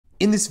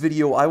In this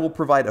video, I will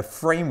provide a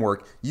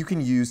framework you can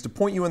use to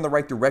point you in the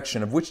right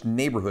direction of which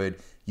neighborhood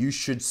you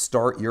should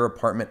start your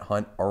apartment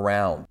hunt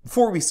around.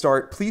 Before we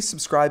start, please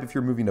subscribe if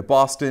you're moving to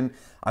Boston.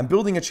 I'm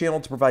building a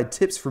channel to provide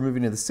tips for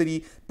moving to the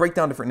city, break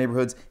down different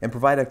neighborhoods, and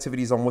provide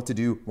activities on what to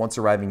do once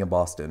arriving in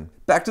Boston.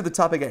 Back to the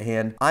topic at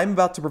hand, I'm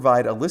about to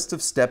provide a list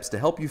of steps to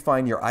help you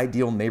find your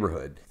ideal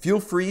neighborhood. Feel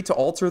free to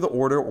alter the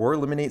order or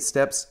eliminate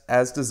steps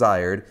as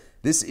desired.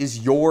 This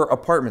is your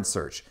apartment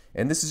search,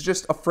 and this is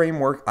just a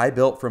framework I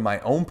built from my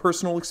own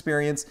personal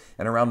experience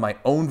and around my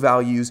own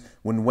values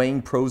when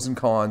weighing pros and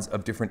cons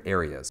of different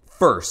areas.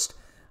 First,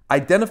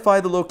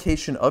 identify the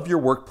location of your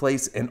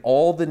workplace and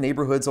all the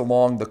neighborhoods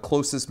along the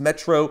closest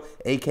metro,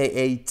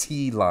 aka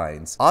T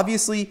lines.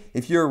 Obviously,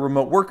 if you're a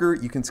remote worker,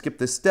 you can skip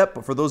this step,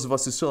 but for those of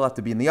us who still have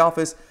to be in the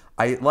office,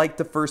 I like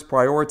to first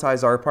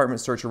prioritize our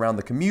apartment search around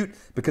the commute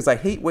because I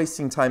hate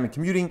wasting time in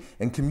commuting,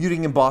 and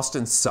commuting in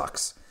Boston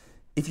sucks.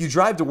 If you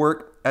drive to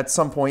work, at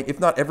some point, if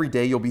not every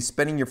day, you'll be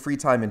spending your free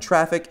time in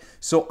traffic,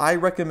 so I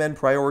recommend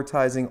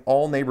prioritizing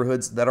all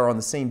neighborhoods that are on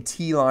the same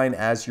T line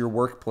as your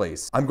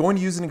workplace. I'm going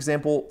to use an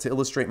example to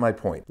illustrate my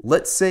point.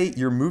 Let's say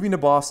you're moving to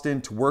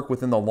Boston to work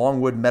within the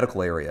Longwood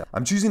medical area.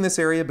 I'm choosing this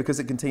area because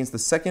it contains the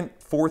second,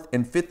 fourth,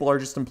 and fifth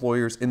largest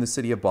employers in the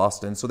city of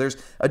Boston, so there's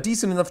a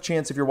decent enough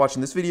chance if you're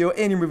watching this video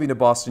and you're moving to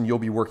Boston, you'll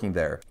be working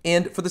there.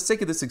 And for the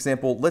sake of this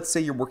example, let's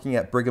say you're working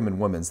at Brigham and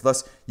Women's,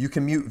 thus you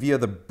commute via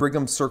the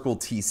Brigham Circle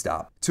T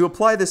stop. To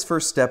apply this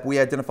first step, we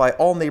identify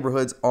all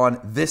neighborhoods on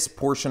this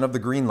portion of the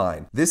green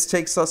line. This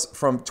takes us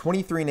from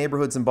 23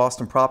 neighborhoods in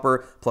Boston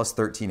proper, plus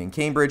 13 in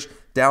Cambridge,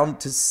 down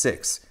to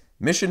 6.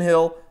 Mission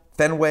Hill,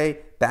 Fenway,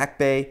 Back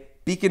Bay,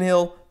 Beacon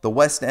Hill, the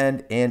West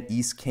End, and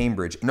East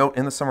Cambridge. Note,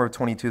 in the summer of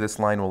 22, this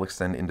line will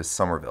extend into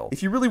Somerville.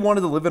 If you really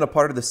wanted to live in a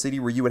part of the city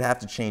where you would have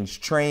to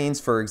change trains,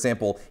 for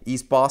example,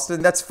 East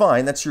Boston, that's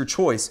fine, that's your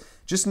choice.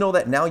 Just know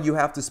that now you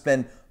have to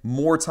spend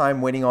more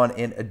time waiting on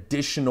an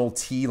additional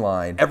T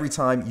line every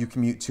time you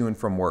commute to and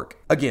from work.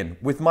 Again,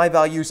 with my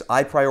values,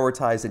 I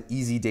prioritize an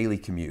easy daily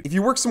commute. If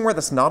you work somewhere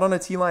that's not on a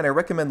T line, I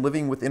recommend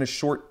living within a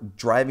short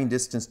driving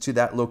distance to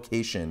that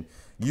location.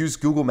 Use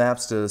Google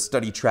Maps to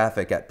study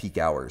traffic at peak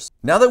hours.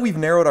 Now that we've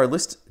narrowed our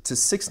list to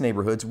 6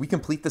 neighborhoods, we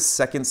complete the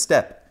second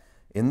step.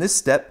 In this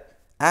step,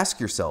 ask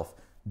yourself,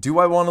 do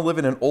I want to live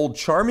in an old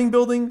charming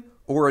building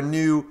or a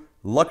new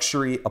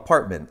luxury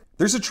apartment?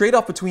 There's a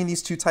trade-off between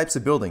these two types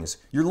of buildings.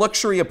 Your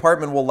luxury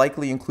apartment will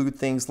likely include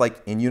things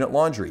like in-unit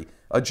laundry,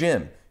 a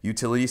gym,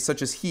 utilities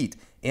such as heat,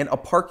 and a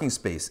parking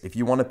space if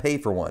you want to pay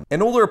for one.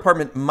 An older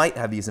apartment might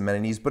have these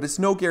amenities, but it's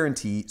no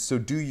guarantee, so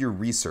do your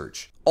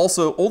research.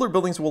 Also, older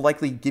buildings will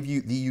likely give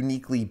you the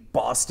uniquely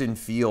Boston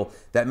feel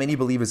that many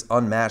believe is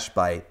unmatched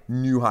by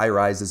new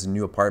high-rises and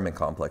new apartment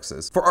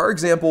complexes. For our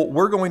example,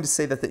 we're going to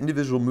say that the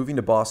individual moving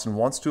to Boston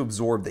wants to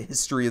absorb the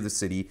history of the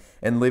city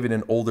and live in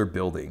an older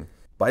building.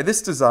 By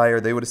this desire,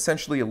 they would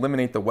essentially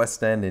eliminate the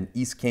West End and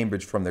East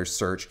Cambridge from their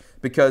search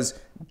because,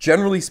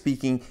 generally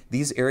speaking,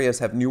 these areas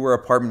have newer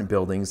apartment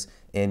buildings.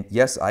 And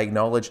yes, I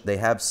acknowledge they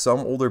have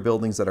some older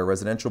buildings that are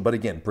residential, but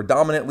again,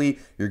 predominantly,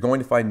 you're going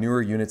to find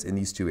newer units in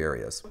these two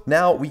areas.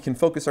 Now we can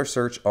focus our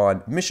search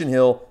on Mission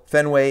Hill,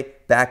 Fenway,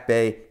 Back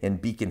Bay,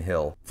 and Beacon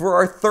Hill. For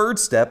our third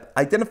step,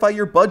 identify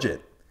your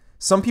budget.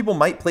 Some people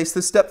might place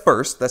this step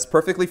first. That's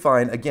perfectly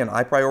fine. Again,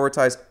 I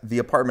prioritize the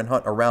apartment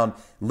hunt around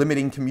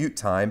limiting commute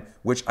time,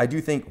 which I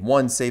do think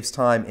 1, saves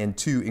time, and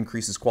 2,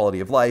 increases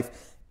quality of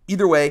life.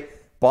 Either way,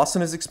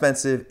 Boston is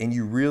expensive and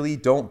you really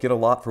don't get a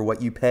lot for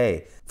what you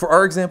pay. For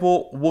our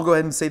example, we'll go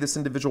ahead and say this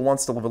individual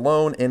wants to live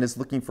alone and is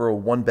looking for a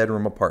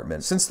 1-bedroom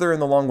apartment. Since they're in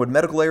the Longwood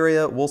medical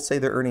area, we'll say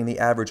they're earning the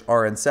average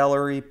RN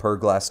salary per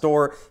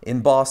Glassdoor in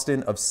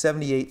Boston of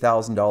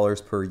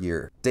 $78,000 per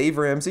year. Dave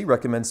Ramsey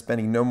recommends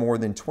spending no more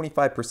than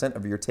 25%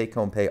 of your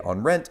take-home pay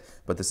on rent,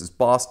 but this is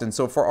Boston.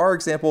 So for our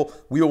example,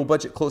 we will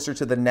budget closer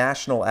to the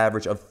national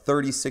average of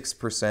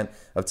 36%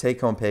 of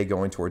take-home pay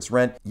going towards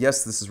rent.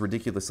 Yes, this is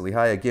ridiculously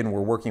high. Again, we're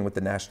working with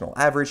the national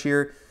average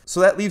here. So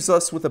that leaves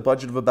us with a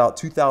budget of about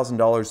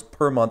 $2,000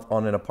 per month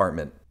on an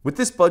apartment. With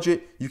this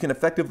budget, you can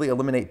effectively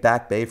eliminate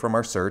Back Bay from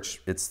our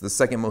search. It's the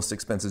second most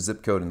expensive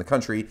zip code in the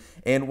country.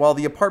 And while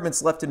the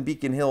apartments left in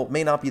Beacon Hill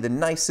may not be the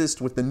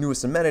nicest with the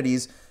newest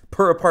amenities,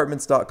 per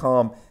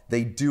apartments.com,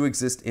 they do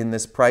exist in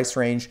this price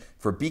range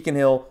for Beacon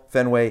Hill,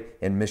 Fenway,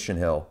 and Mission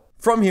Hill.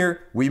 From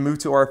here, we move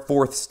to our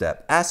fourth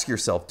step. Ask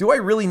yourself, do I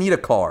really need a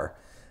car?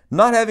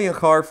 Not having a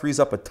car frees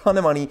up a ton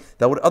of money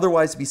that would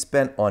otherwise be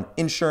spent on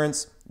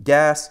insurance,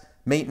 gas,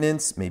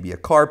 maintenance, maybe a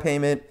car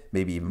payment,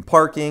 maybe even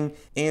parking.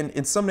 And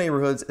in some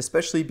neighborhoods,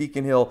 especially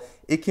Beacon Hill,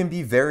 it can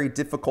be very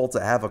difficult to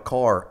have a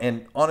car.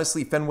 And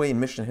honestly, Fenway and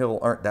Mission Hill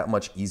aren't that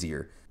much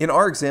easier. In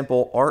our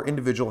example, our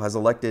individual has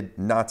elected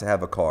not to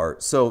have a car,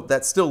 so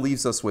that still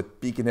leaves us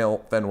with Beacon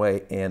Hill,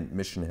 Fenway, and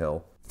Mission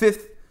Hill.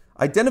 Fifth,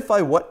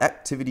 identify what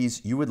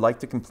activities you would like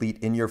to complete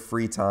in your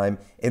free time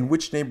and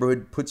which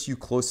neighborhood puts you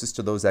closest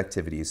to those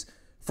activities.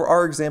 For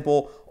our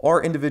example,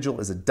 our individual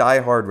is a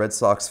die-hard Red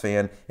Sox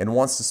fan and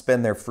wants to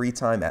spend their free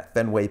time at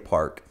Fenway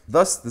Park.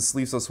 Thus, this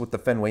leaves us with the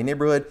Fenway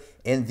neighborhood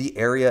and the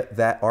area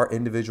that our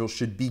individual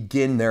should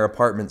begin their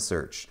apartment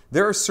search.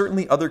 There are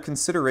certainly other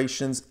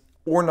considerations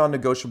or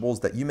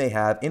non-negotiables that you may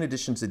have in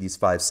addition to these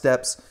 5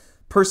 steps.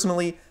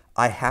 Personally,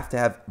 I have to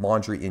have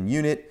laundry in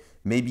unit.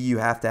 Maybe you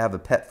have to have a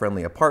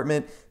pet-friendly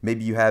apartment.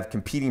 Maybe you have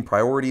competing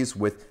priorities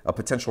with a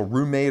potential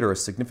roommate or a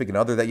significant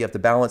other that you have to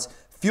balance.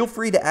 Feel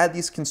free to add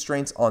these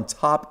constraints on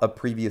top of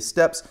previous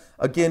steps.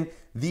 Again,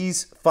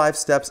 these 5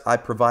 steps I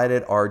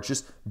provided are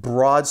just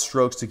broad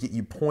strokes to get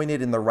you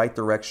pointed in the right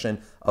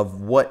direction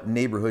of what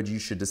neighborhood you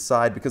should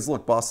decide. Because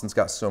look, Boston's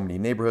got so many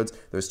neighborhoods.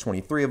 There's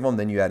 23 of them.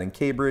 Then you add in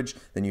Cambridge.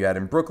 Then you add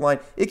in Brookline.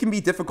 It can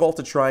be difficult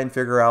to try and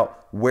figure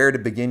out where to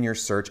begin your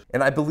search.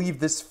 And I believe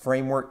this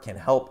framework can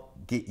help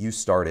get you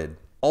started.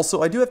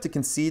 Also, I do have to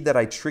concede that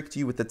I tricked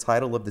you with the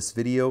title of this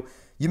video.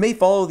 You may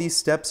follow these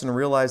steps and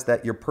realize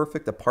that your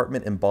perfect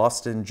apartment in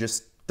Boston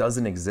just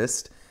doesn't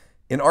exist.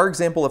 In our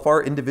example, if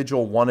our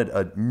individual wanted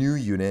a new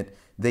unit,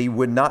 they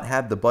would not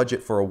have the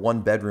budget for a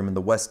 1-bedroom in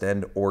the West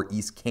End or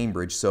East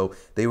Cambridge. So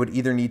they would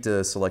either need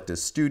to select a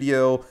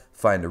studio,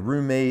 find a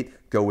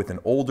roommate, go with an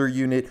older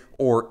unit,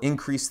 or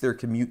increase their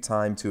commute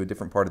time to a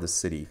different part of the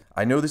city.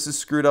 I know this is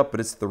screwed up, but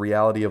it's the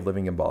reality of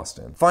living in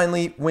Boston.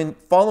 Finally, when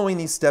following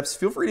these steps,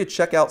 feel free to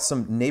check out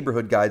some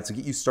neighborhood guides to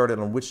get you started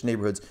on which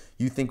neighborhoods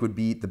you think would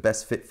be the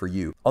best fit for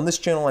you. On this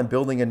channel, I'm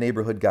building a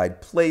neighborhood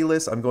guide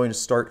playlist. I'm going to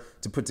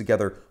start to put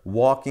together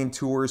walking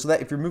tours so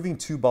that if you're moving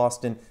to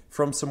Boston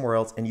from somewhere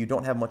else and you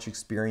don't have much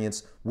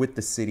experience with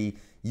the city,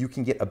 you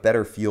can get a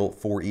better feel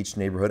for each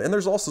neighborhood. And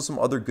there's also some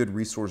other good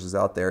resources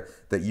out there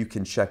that you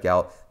can check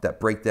out that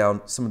break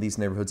down some of these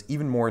neighborhoods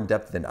even more in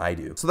depth than I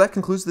do. So that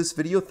concludes this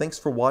video. Thanks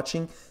for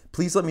watching.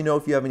 Please let me know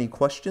if you have any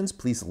questions.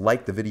 Please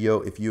like the video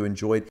if you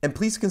enjoyed, and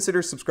please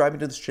consider subscribing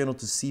to this channel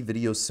to see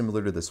videos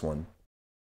similar to this one.